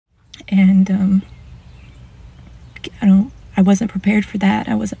And I wasn't prepared for that.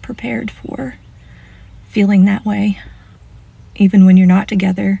 I wasn't prepared for feeling that way, even when you're not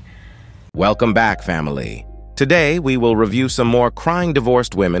together. Welcome back, family. Today, we will review some more crying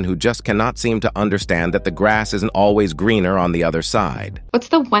divorced women who just cannot seem to understand that the grass isn't always greener on the other side. What's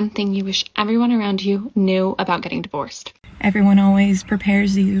the one thing you wish everyone around you knew about getting divorced? Everyone always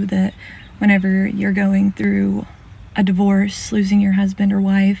prepares you that whenever you're going through a divorce, losing your husband or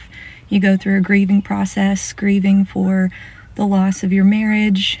wife, you go through a grieving process, grieving for the loss of your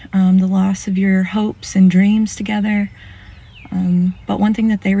marriage, the loss of your hopes and dreams together. But one thing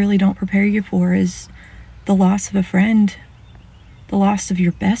that they really don't prepare you for is the loss of a friend, the loss of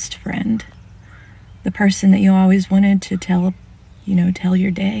your best friend, the person that you always wanted to tell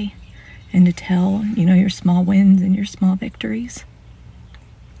your day and to tell, your small wins and your small victories.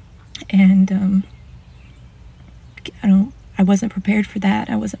 And I wasn't prepared for that.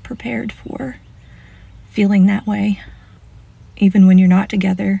 I wasn't prepared for feeling that way, even when you're not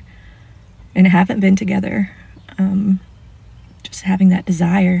together and haven't been together. Just having that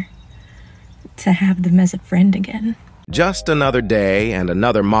desire to have them as a friend again. Just another day and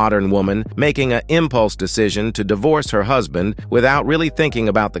another modern woman making an impulse decision to divorce her husband without really thinking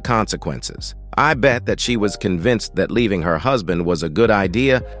about the consequences. I bet that she was convinced that leaving her husband was a good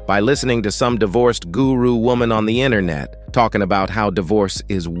idea by listening to some divorced guru woman on the internet talking about how divorce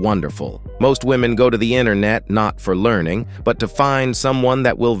is wonderful. Most women go to the internet not for learning, but to find someone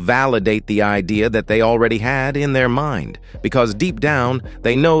that will validate the idea that they already had in their mind, because deep down,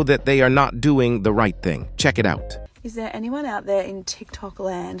 they know that they are not doing the right thing. Check it out. Is there anyone out there in TikTok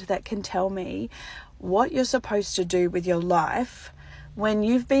land that can tell me what you're supposed to do with your life when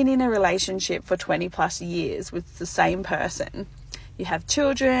you've been in a relationship for 20 plus years with the same person? You have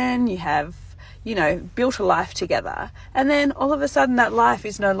children, you have, built a life together, and then all of a sudden that life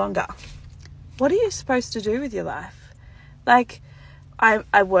is no longer. What are you supposed to do with your life? Like,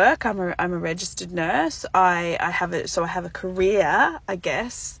 I work, I'm a registered nurse, I have a career, I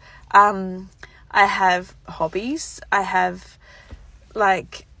guess. I have hobbies. I have, a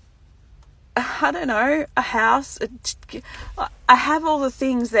house. I have all the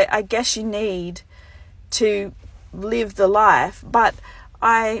things that I guess you need to live the life, but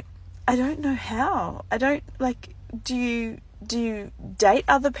I don't know how. I don't, do you date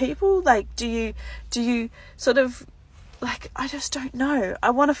other people? Do you sort of, I just don't know. I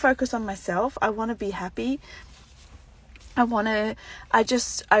want to focus on myself. I want to be happy. I want to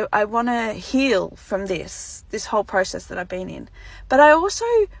heal from this whole process that I've been in. But I also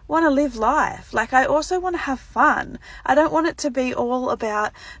want to live life. I also want to have fun. I don't want it to be all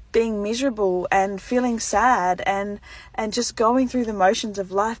about being miserable and feeling sad and just going through the motions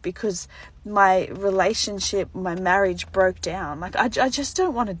of life because my relationship, my marriage broke down. I just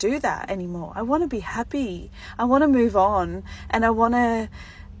don't want to do that anymore. I want to be happy. I want to move on, and I want to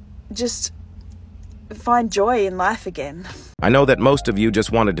just find joy in life again. I know that most of you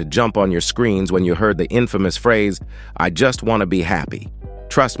just wanted to jump on your screens when you heard the infamous phrase, "I just want to be happy."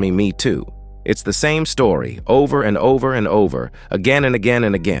 Trust me too. It's the same story over and over and over, again and again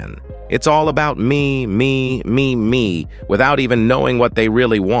and again. It's all about me, without even knowing what they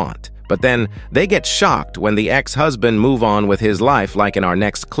really want. But then they get shocked when the ex-husband move on with his life, like in our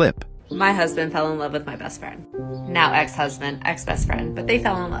next clip. My husband fell in love with my best friend. Now ex-husband, ex-best friend, but they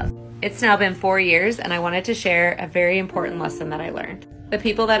fell in love. It's now been 4 years, and I wanted to share a very important lesson that I learned. The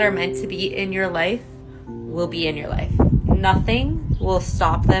people that are meant to be in your life will be in your life. Nothing will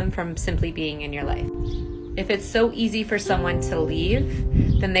stop them from simply being in your life. If it's so easy for someone to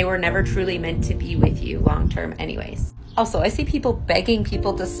leave, then they were never truly meant to be with you long-term anyways. Also, I see people begging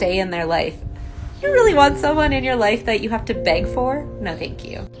people to stay in their life. You really want someone in your life that you have to beg for? No, thank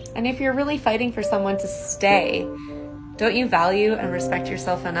you. And if you're really fighting for someone to stay, don't you value and respect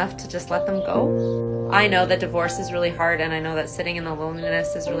yourself enough to just let them go? I know that divorce is really hard, and I know that sitting in the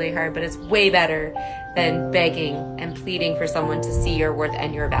loneliness is really hard, but it's way better than begging and pleading for someone to see your worth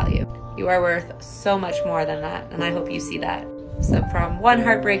and your value. You are worth so much more than that, and I hope you see that. So from one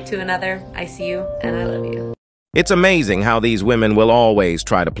heartbreak to another, I see you and I love you. It's amazing how these women will always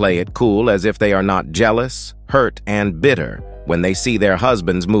try to play it cool as if they are not jealous, hurt, and bitter when they see their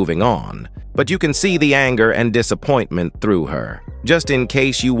husbands moving on. But you can see the anger and disappointment through her. Just in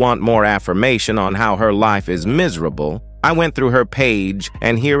case you want more affirmation on how her life is miserable, I went through her page,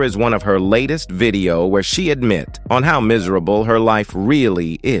 and here is one of her latest video where she admits on how miserable her life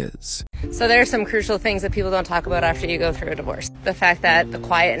really is. So there are some crucial things that people don't talk about after you go through a divorce. The fact that the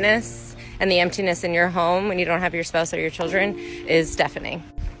quietness and the emptiness in your home when you don't have your spouse or your children is deafening.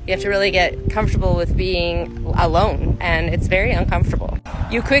 You have to really get comfortable with being alone, and it's very uncomfortable.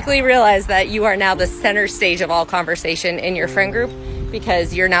 You quickly realize that you are now the center stage of all conversation in your friend group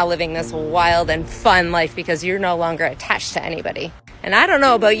because you're now living this wild and fun life because you're no longer attached to anybody. And I don't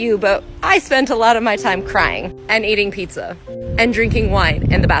know about you, but I spent a lot of my time crying and eating pizza and drinking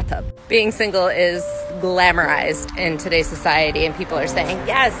wine in the bathtub. Being single is glamorized in today's society, and people are saying,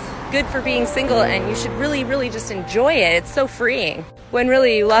 yes, good for being single, and you should really, really just enjoy it. It's so freeing. When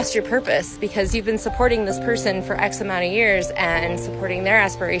really you lost your purpose because you've been supporting this person for X amount of years and supporting their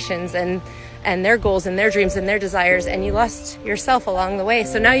aspirations and their goals and their dreams and their desires, and you lost yourself along the way.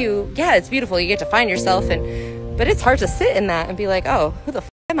 So now it's beautiful. You get to find yourself, but it's hard to sit in that and be like, oh, who the f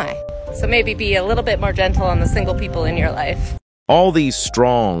am I? So maybe be a little bit more gentle on the single people in your life. All these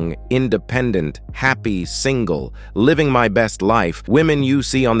strong, independent, happy, single, living my best life women you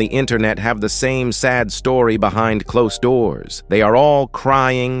see on the internet have the same sad story behind closed doors. They are all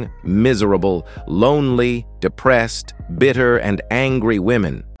crying, miserable, lonely, depressed, bitter, and angry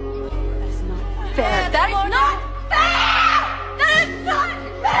women.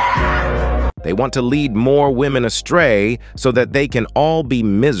 They want to lead more women astray so that they can all be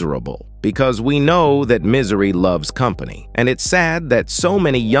miserable, because we know that misery loves company. And it's sad that so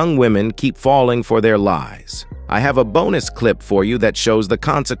many young women keep falling for their lies. I have a bonus clip for you that shows the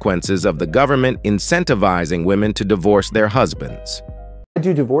consequences of the government incentivizing women to divorce their husbands. I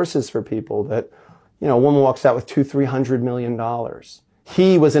do divorces for people that, a woman walks out with $200-300 million.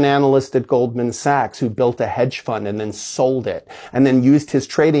 He was an analyst at Goldman Sachs who built a hedge fund and then sold it and then used his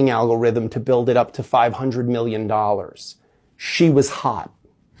trading algorithm to build it up to $500 million. She was hot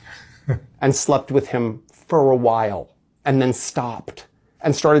and slept with him for a while and then stopped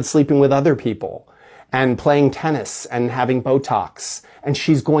and started sleeping with other people and playing tennis and having Botox, and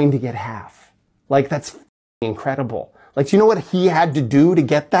she's going to get half. Like, that's incredible. Like, do you know what he had to do to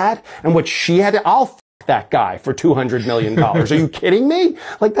get that? And what she had to, I'll that guy for $200 million. Are you kidding me?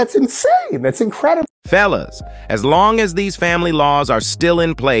 Like, that's insane. That's incredible. Fellas, as long as these family laws are still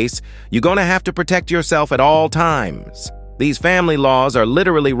in place, you're going to have to protect yourself at all times. These family laws are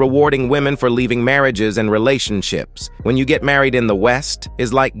literally rewarding women for leaving marriages and relationships. When you get married in the West,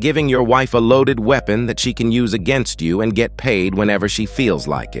 it's like giving your wife a loaded weapon that she can use against you and get paid whenever she feels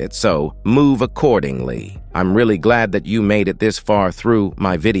like it. So move accordingly. I'm really glad that you made it this far through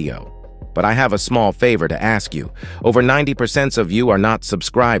my video. But I have a small favor to ask you. Over 90% of you are not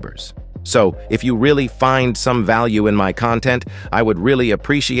subscribers. So if you really find some value in my content, I would really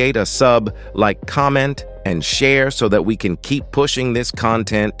appreciate a sub, like, comment, and share so that we can keep pushing this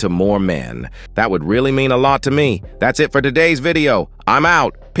content to more men. That would really mean a lot to me. That's it for today's video. I'm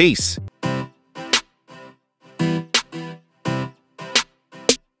out. Peace.